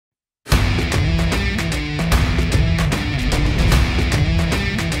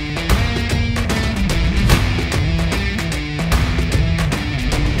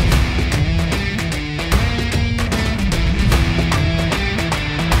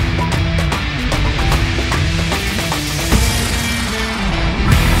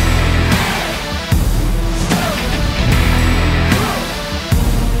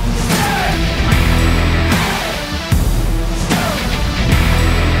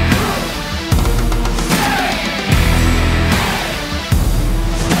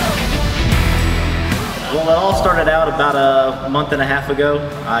started out about a month and a half ago.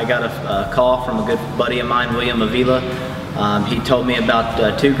 I got a call from a good buddy of mine, William Avila. He told me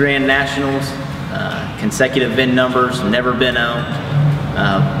about 2 Grand Nationals, consecutive VIN numbers, never been owned,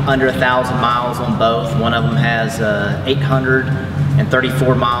 under 1,000 miles on both. One of them has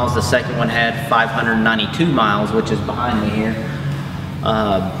 834 miles. The second one had 592 miles, which is behind me here.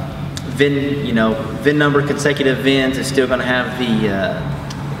 VIN number, consecutive VINs. It's still going to have the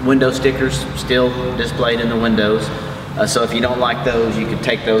window stickers still displayed in the windows. So if you don't like those, you can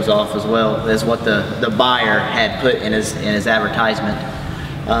take those off as well as what the buyer had put in his advertisement.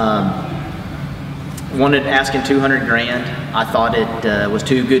 Asking 200 grand. I thought it was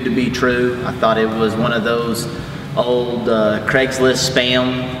too good to be true. I thought it was one of those old Craigslist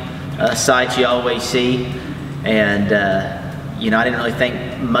spam sites you always see, and I didn't really think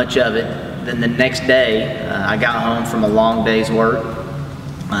much of it. Then the next day, I got home from a long day's work.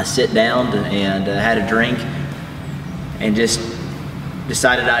 I sit down and had a drink and just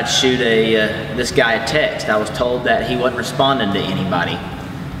decided I'd shoot this guy a text. I was told that he wasn't responding to anybody.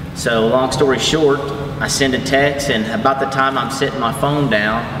 So long story short, I send a text, and about the time I'm setting my phone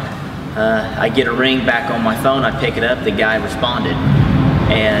down, I get a ring back on my phone. I pick it up, the guy responded.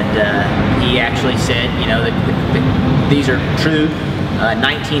 And he actually said, these are true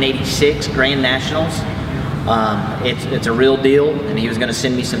 1986 Grand Nationals. It's a real deal, and he was going to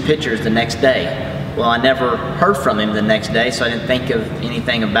send me some pictures the next day. Well, I never heard from him the next day, so I didn't think of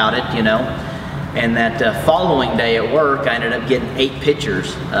anything about it, And that following day at work, I ended up getting 8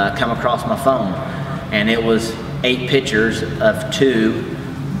 pictures come across my phone, and it was 8 pictures of 2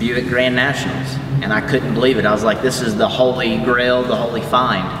 Buick Grand Nationals, and I couldn't believe it. I was like, this is the holy grail, the holy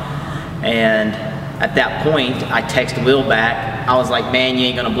find. And at that point, I texted Will back. I was like, man, you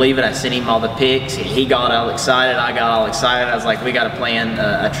ain't gonna believe it. I sent him all the pics. He got all excited, I got all excited. I was like, we gotta plan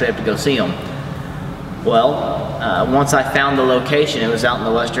a trip to go see him. Well, once I found the location, it was out in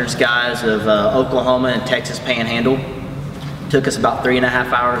the western skies of Oklahoma and Texas Panhandle. Took us about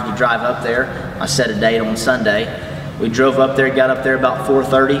 3.5 hours to drive up there. I set a date on Sunday. We drove up there, got up there about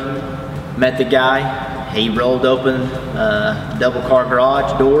 4:30, met the guy. He rolled open double car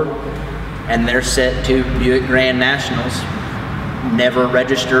garage door, and there sat 2 Buick Grand Nationals, never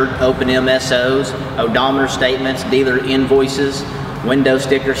registered, open MSOs, odometer statements, dealer invoices, window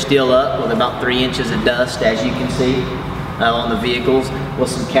stickers still up with about 3 inches of dust, as you can see on the vehicles, with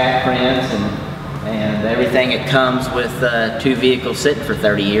some cat prints and everything. It comes with 2 vehicles sitting for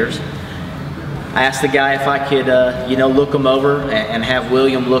 30 years. I asked the guy if I could, look them over and have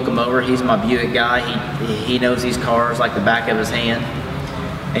William look them over. He's my Buick guy. He knows these cars like the back of his hand.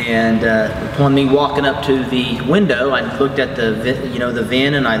 And upon me walking up to the window, I looked at the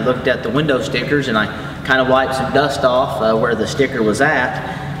VIN, and I looked at the window stickers, and I kind of wiped some dust off where the sticker was at.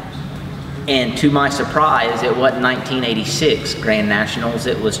 And to my surprise, it wasn't 1986 Grand Nationals.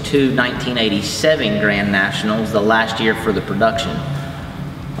 It was 2 1987 Grand Nationals, the last year for the production.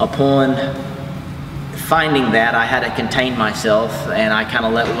 Upon finding that, I had to contain myself, and I kind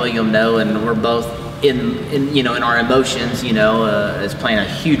of let William know, and we're both in our emotions, is playing a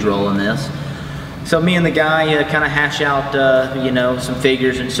huge role in this. So me and the guy kind of hash out, some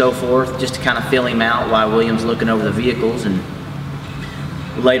figures and so forth, just to kind of fill him out while William's looking over the vehicles. And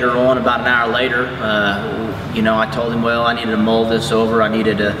later on, about an hour later, I told him, well, I needed to mull this over. I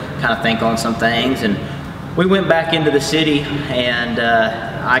needed to kind of think on some things, and we went back into the city, and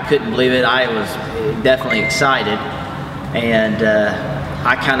I couldn't believe it. I was definitely excited, and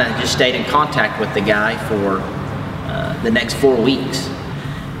I kind of just stayed in contact with the guy for the next 4 weeks.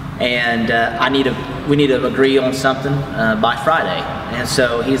 And we need to agree on something by Friday. And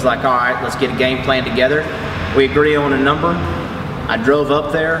so he's like, all right, let's get a game plan together. We agree on a number. I drove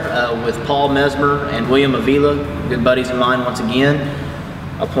up there with Paul Mesmer and William Avila, good buddies of mine once again.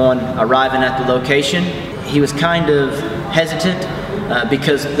 Upon arriving at the location, he was kind of hesitant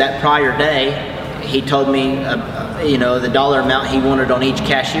because that prior day, he told me the dollar amount he wanted on each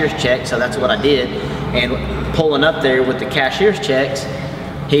cashier's check, so that's what I did. And pulling up there with the cashier's checks,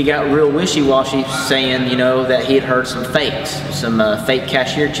 he got real wishy-washy, saying, that he had heard some fakes, some fake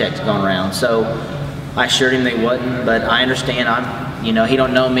cashier checks going around. So I assured him they wasn't, but I understand. He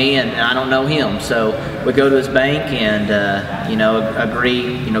don't know me, and I don't know him. So we go to his bank and,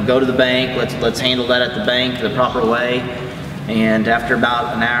 agree, go to the bank. Let's handle that at the bank the proper way. And after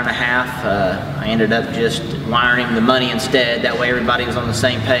about an hour and a half, I ended up just wiring him the money instead. That way everybody was on the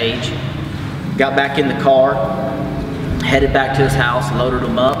same page. Got back in the car, headed back to his house, loaded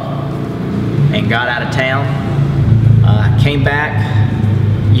him up, and got out of town. Came back,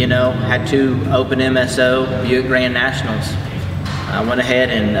 had 2 open MSO Buick Grand Nationals. I went ahead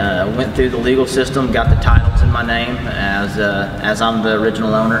and went through the legal system, got the titles in my name as I'm the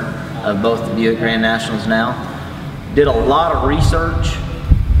original owner of both the Buick Grand Nationals now. Did a lot of research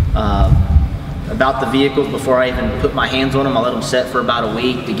about the vehicles before I even put my hands on them. I let them set for about a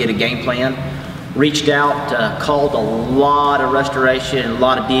week to get a game plan. Reached out, called a lot of restoration, a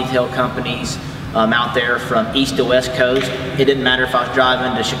lot of detail companies out there from east to west coast. It didn't matter if I was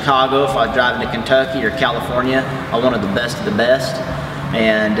driving to Chicago, if I was driving to Kentucky or California. I wanted the best of the best,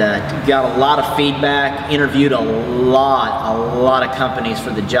 and got a lot of feedback, interviewed a lot of companies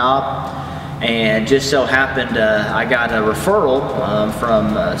for the job, and just so happened I got a referral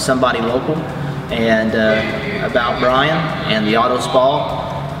from somebody local and about Brian and the Auto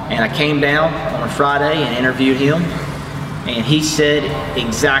Spa, and I came down on a Friday and interviewed him. And he said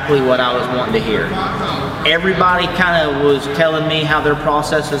exactly what I was wanting to hear. Everybody kind of was telling me how their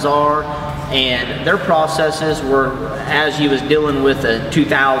processes are, and their processes were as you was dealing with a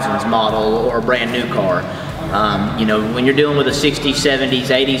 2000s model or a brand new car. You know, when you're dealing with a 60s, 70s,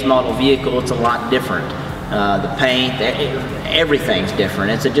 80s model vehicle, it's a lot different. The paint, everything's different.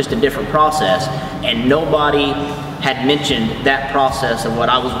 It's just a different process, and nobody had mentioned that process of what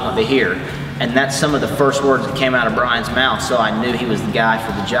I was wanting to hear. And that's some of the first words that came out of Brian's mouth, so I knew he was the guy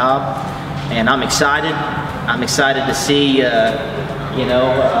for the job. And I'm excited. I'm excited to see, you know,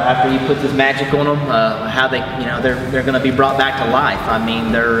 after you put this magic on them, how they, you know, they're going to be brought back to life. I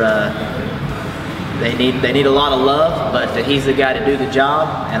mean, they need a lot of love, but he's the guy to do the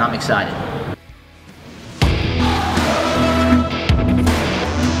job, and I'm excited.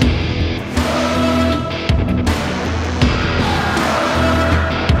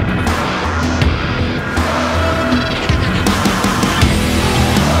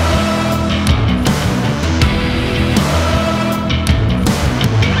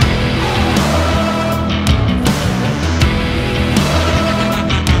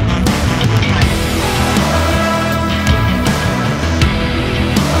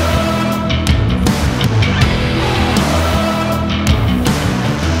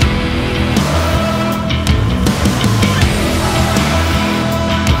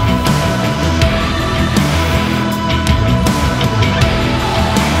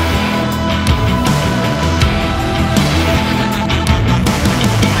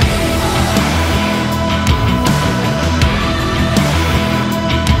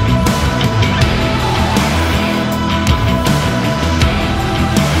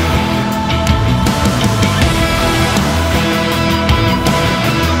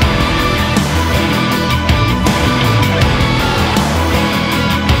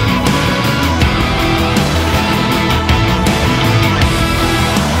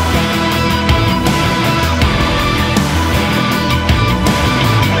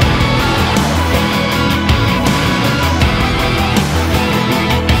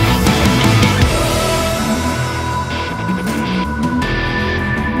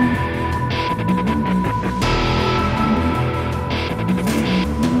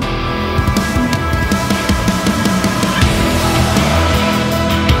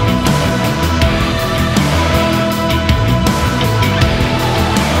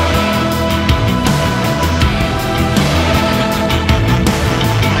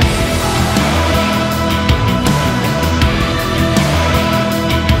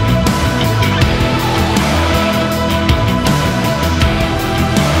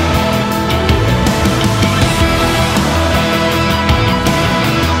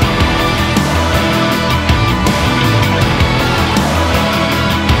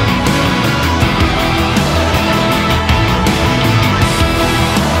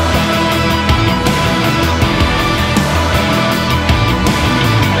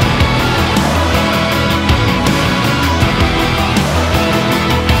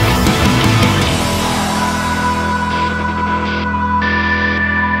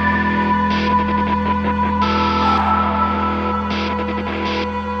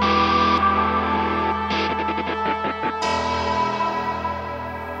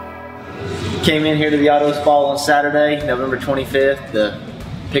 Came in here to the Auto Spa on Saturday, November 25th, to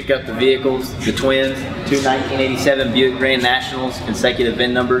pick up the vehicles, the Twinz, two 1987 Buick Grand Nationals, consecutive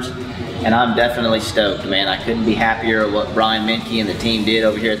VIN numbers, and I'm definitely stoked, man. I couldn't be happier at what Brian Menke and the team did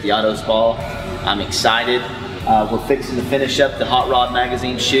over here at the Auto Spa. I'm excited. We're fixing to finish up the Hot Rod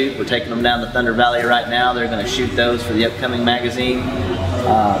magazine shoot. We're taking them down to Thunder Valley right now. They're going to shoot those for the upcoming magazine.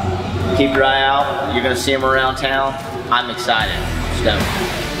 Keep your eye out. You're going to see them around town. I'm excited.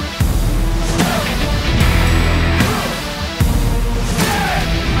 Stoked.